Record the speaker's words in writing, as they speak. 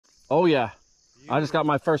Oh yeah, I just got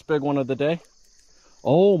my first big one of the day.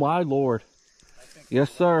 Oh my Lord. Yes,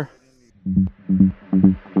 sir.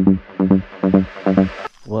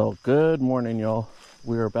 Well, good morning, y'all.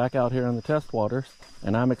 We are back out here in the test waters,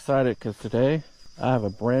 and I'm excited because today I have a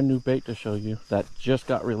brand new bait to show you that just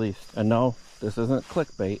got released. And no, this isn't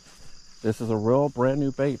clickbait. This is a real brand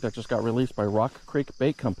new bait that just got released by Rock Creek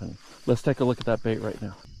Bait Company. Let's take a look at that bait right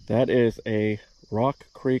now. That is a Rock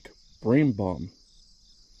Creek Bream Bomb.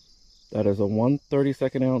 That is a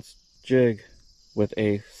 1/32 ounce jig with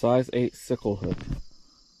a size 8 sickle hook,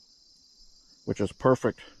 which is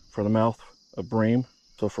perfect for the mouth of bream.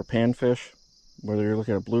 So for panfish, whether you're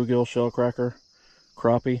looking at bluegill, shellcracker,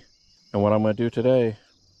 crappie. And what I'm going to do today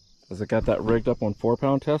is I got that rigged up on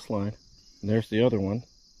 4-pound test line. And there's the other one.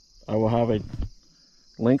 I will have a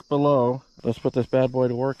link below. Let's put this bad boy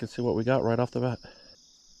to work and see what we got right off the bat.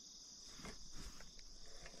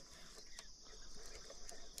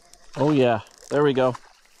 Oh yeah, there we go.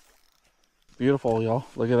 Beautiful, y'all.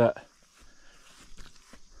 Look at that.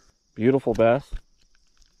 Beautiful bass.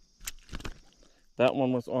 That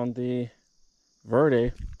one was on the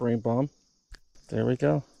Verde Bream Bomb. There we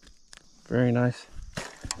go. Very nice.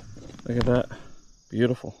 Look at that.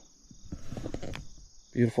 Beautiful.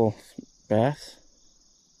 Beautiful bass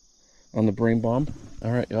on the Bream Bomb.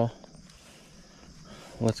 All right, y'all.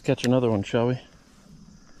 Let's catch another one, shall we?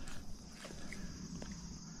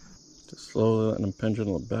 Just slowly letting them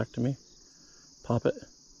pendulum it back to me. Pop it.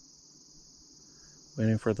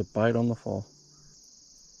 Waiting for the bite on the fall.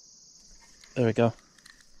 There we go.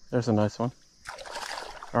 There's a nice one.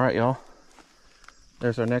 All right, y'all.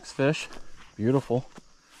 There's our next fish. Beautiful.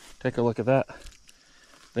 Take a look at that.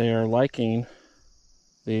 They are liking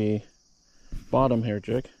the bottom hair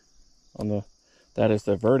jig on the, that is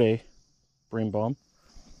the Verde Bream Bomb.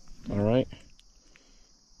 All right.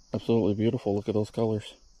 Absolutely beautiful. Look at those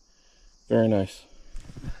colors. Very nice.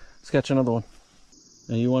 Let's catch another one.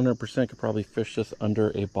 Now you 100% could probably fish this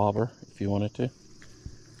under a bobber if you wanted to.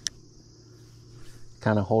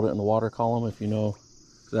 Kind of hold it in the water column if you know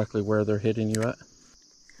exactly where they're hitting you at.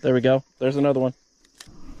 There we go. There's another one.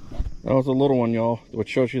 That was a little one, y'all, which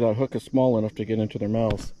shows you that hook is small enough to get into their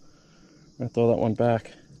mouths. I'm gonna throw that one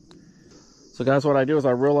back. So guys, what I do is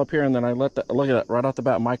I reel up here and then I let that, look at that, right off the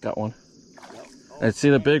bat, Mike got one. And see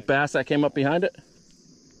the big bass that came up behind it?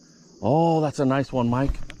 Oh, that's a nice one,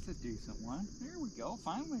 Mike. That's a decent one. There we go.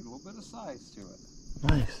 Finally, a little bit of size to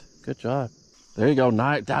it. Nice. Good job. There you go.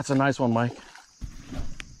 Nice. That's a nice one, Mike.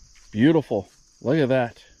 Beautiful. Look at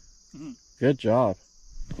that. Good job.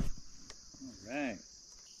 All right.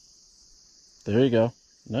 There you go.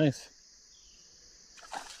 Nice.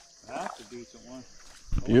 That's a decent one.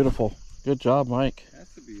 Beautiful. Good job, Mike.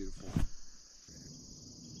 That's a beautiful.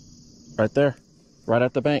 Right there. Right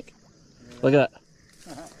at the bank. Look at that.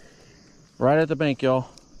 Right at the bank, y'all.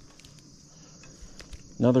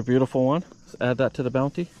 Another beautiful one. Let's add that to the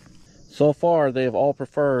bounty. So far, they have all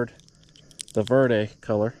preferred the Verde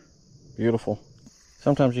color. Beautiful.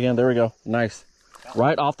 Sometimes you can. There we go. Nice.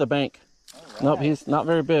 Right off the bank. Right. Nope, he's not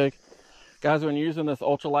very big. Guys, when you're using this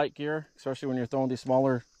ultralight gear, especially when you're throwing these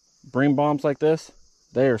smaller bream bombs like this,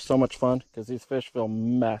 they are so much fun because these fish feel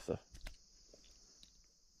massive.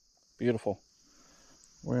 Beautiful.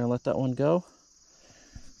 We're going to let that one go.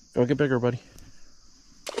 Go get bigger, buddy.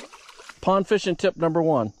 Pond fishing tip number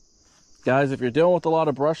 1. Guys, if you're dealing with a lot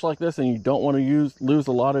of brush like this and you don't want to lose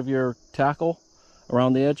a lot of your tackle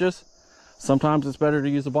around the edges, sometimes it's better to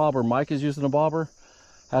use a bobber. Mike is using a bobber,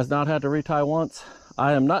 has not had to retie once.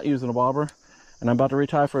 I am not using a bobber, and I'm about to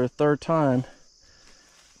retie for a 3rd time,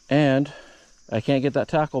 and I can't get that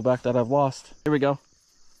tackle back that I've lost. Here we go.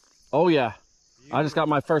 Oh yeah, I just got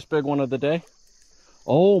my first big one of the day.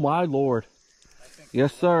 Oh my Lord.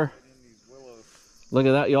 Yes, sir. Look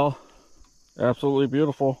at that, y'all. Absolutely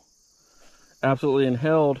beautiful. Absolutely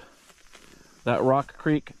inhaled that Rock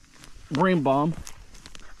Creek Bream Bomb.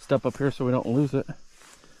 Step up here so we don't lose it.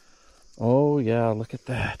 Oh yeah, look at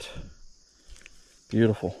that.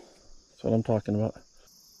 Beautiful. That's what I'm talking about.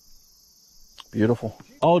 Beautiful.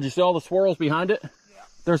 Oh, did you see all the swirls behind it? Yeah.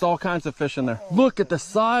 There's all kinds of fish in there. Look at the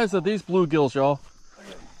size of these bluegills, y'all.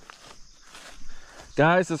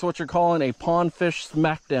 Guys, this is what you're calling a pond fish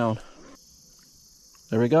smackdown.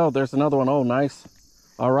 There we go. There's another one. Oh, nice.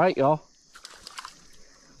 All right, y'all.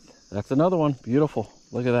 That's another one. Beautiful.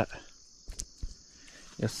 Look at that.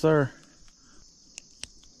 Yes, sir.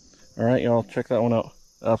 All right, y'all. Check that one out.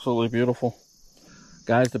 Absolutely beautiful.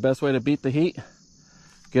 Guys, the best way to beat the heat,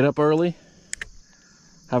 get up early,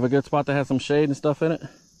 have a good spot that has some shade and stuff in it,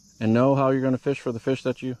 and know how you're going to fish for the fish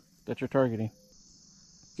that you're targeting.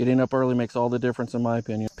 Getting up early makes all the difference in my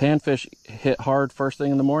opinion. Panfish hit hard first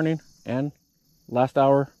thing in the morning and last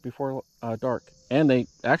hour before dark. And they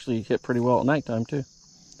actually hit pretty well at nighttime too.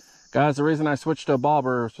 Guys, the reason I switched to a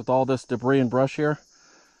bobber is with all this debris and brush here,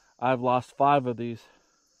 I've lost 5 of these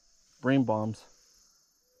Bream Bombs.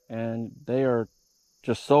 And they are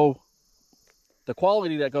just so, the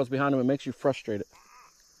quality that goes behind them, it makes you frustrated.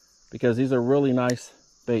 Because these are really nice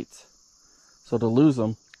baits. So to lose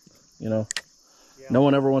them, you know, no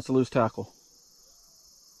one ever wants to lose tackle.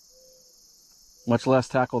 Much less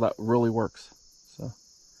tackle that really works. So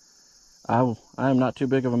I am not too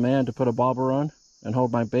big of a man to put a bobber on and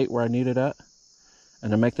hold my bait where I need it at.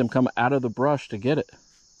 And to make them come out of the brush to get it.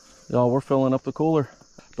 Y'all, we're filling up the cooler.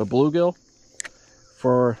 But bluegill,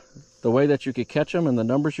 for the way that you could catch them and the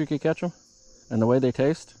numbers you could catch them and the way they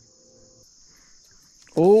taste.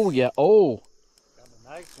 Oh yeah, oh. Got a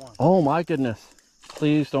nice one. Oh my goodness.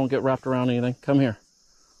 Please don't get wrapped around anything. Come here.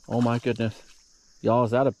 Oh my goodness. Y'all,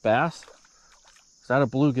 is that a bass? Is that a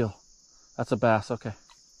bluegill? That's a bass, okay.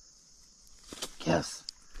 Yes.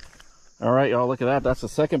 All right, y'all, look at that. That's the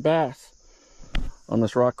second bass on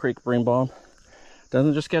this Rock Creek Bream Bomb.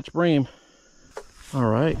 Doesn't just catch bream. All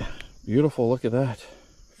right, beautiful, look at that.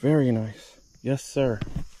 Very nice. Yes, sir.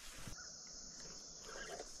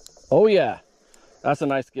 Oh yeah, that's a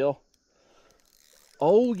nice gill.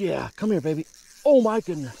 Oh yeah, come here, baby. Oh my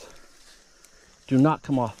goodness. Do not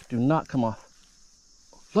come off, do not come off.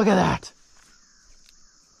 Look at that.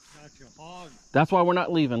 Got your hog. That's why we're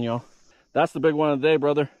not leaving, y'all. That's the big one of the day,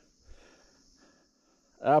 brother.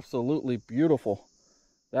 Absolutely beautiful.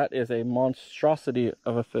 That is a monstrosity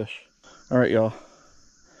of a fish. All right, y'all.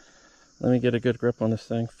 Let me get a good grip on this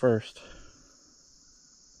thing first.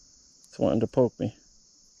 It's wanting to poke me.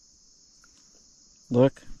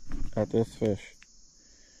 Look at this fish.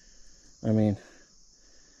 I mean,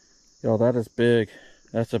 y'all, that is big.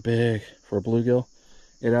 That's a big for a bluegill.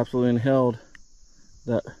 It absolutely inhaled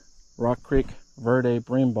that Rock Creek Verde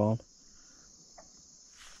Bream Bomb.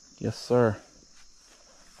 Yes, sir.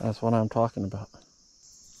 That's what I'm talking about.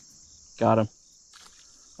 Got him.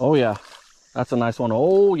 Oh yeah, that's a nice one.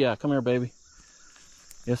 Oh yeah, come here, baby.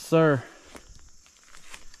 Yes, sir.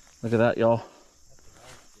 Look at that, y'all.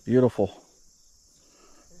 Beautiful.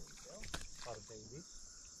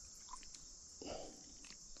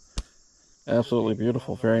 Absolutely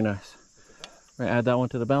beautiful. Very nice. We're gonna add that one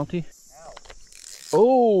to the bounty.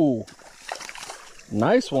 Oh,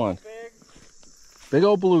 nice one. Big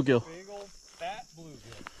old bluegill. Big old fat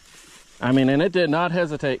bluegill. I mean, and it did not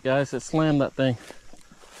hesitate, guys. It slammed that thing.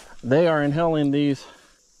 They are inhaling these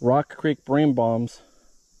Rock Creek Bream Bombs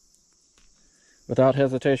without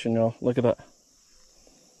hesitation, y'all. Look at that.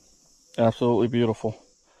 Absolutely beautiful.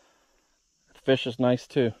 The fish is nice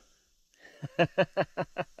too. Yeah.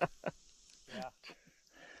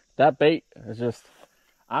 That bait is just,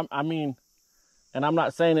 I mean, and I'm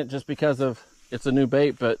not saying it just because of it's a new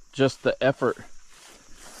bait, but just the effort.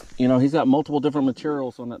 You know, he's got multiple different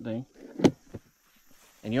materials on that thing.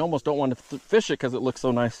 And you almost don't want to fish it because it looks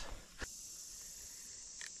so nice.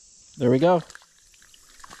 There we go.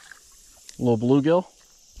 A little bluegill.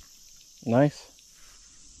 Nice.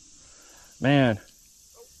 Man.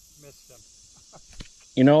 Oh, missed him.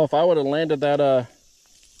 You know, if I would have landed that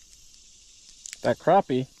that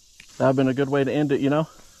crappie, that would have been a good way to end it, you know?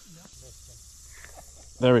 Yep, missed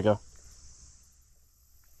him. There we go.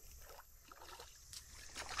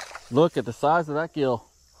 Look at the size of that gill.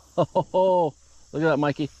 Oh, look at that,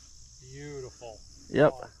 Mikey. Beautiful.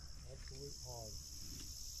 Yep. Hog. Absolute hog.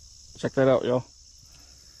 Check that out, y'all.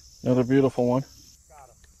 Another beautiful one. Got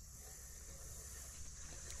him.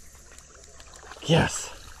 Yes.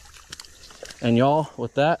 And y'all,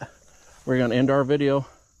 with that, we're gonna end our video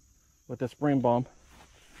with this Bream Bomb.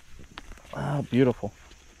 Wow, beautiful.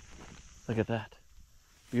 Look at that.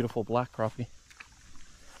 Beautiful black crappie.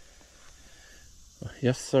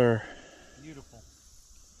 Yes, sir. Beautiful.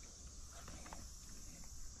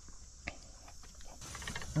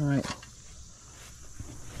 All right.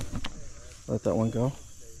 Let that one go.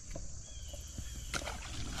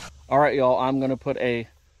 All right, y'all, I'm gonna put a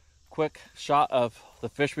quick shot of the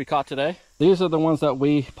fish we caught today. These are the ones that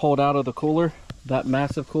we pulled out of the cooler, that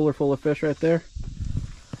massive cooler full of fish right there.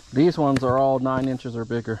 These ones are all 9 inches or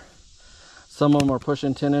bigger. Some of them are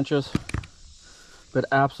pushing 10 inches, but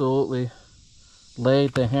absolutely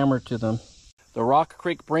laid the hammer to them. The Rock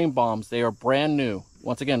Creek Bream Bombs, they are brand new.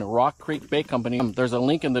 Once again, Rock Creek Bait Company. There's a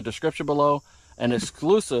link in the description below, and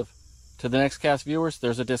exclusive to the Next Cast viewers,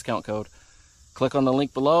 there's a discount code. Click on the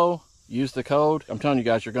link below, use the code. I'm telling you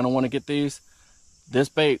guys, you're gonna wanna get these. This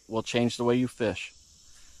bait will change the way you fish.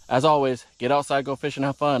 As always, get outside, go fish, and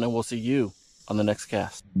have fun, and we'll see you on the next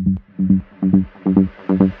cast.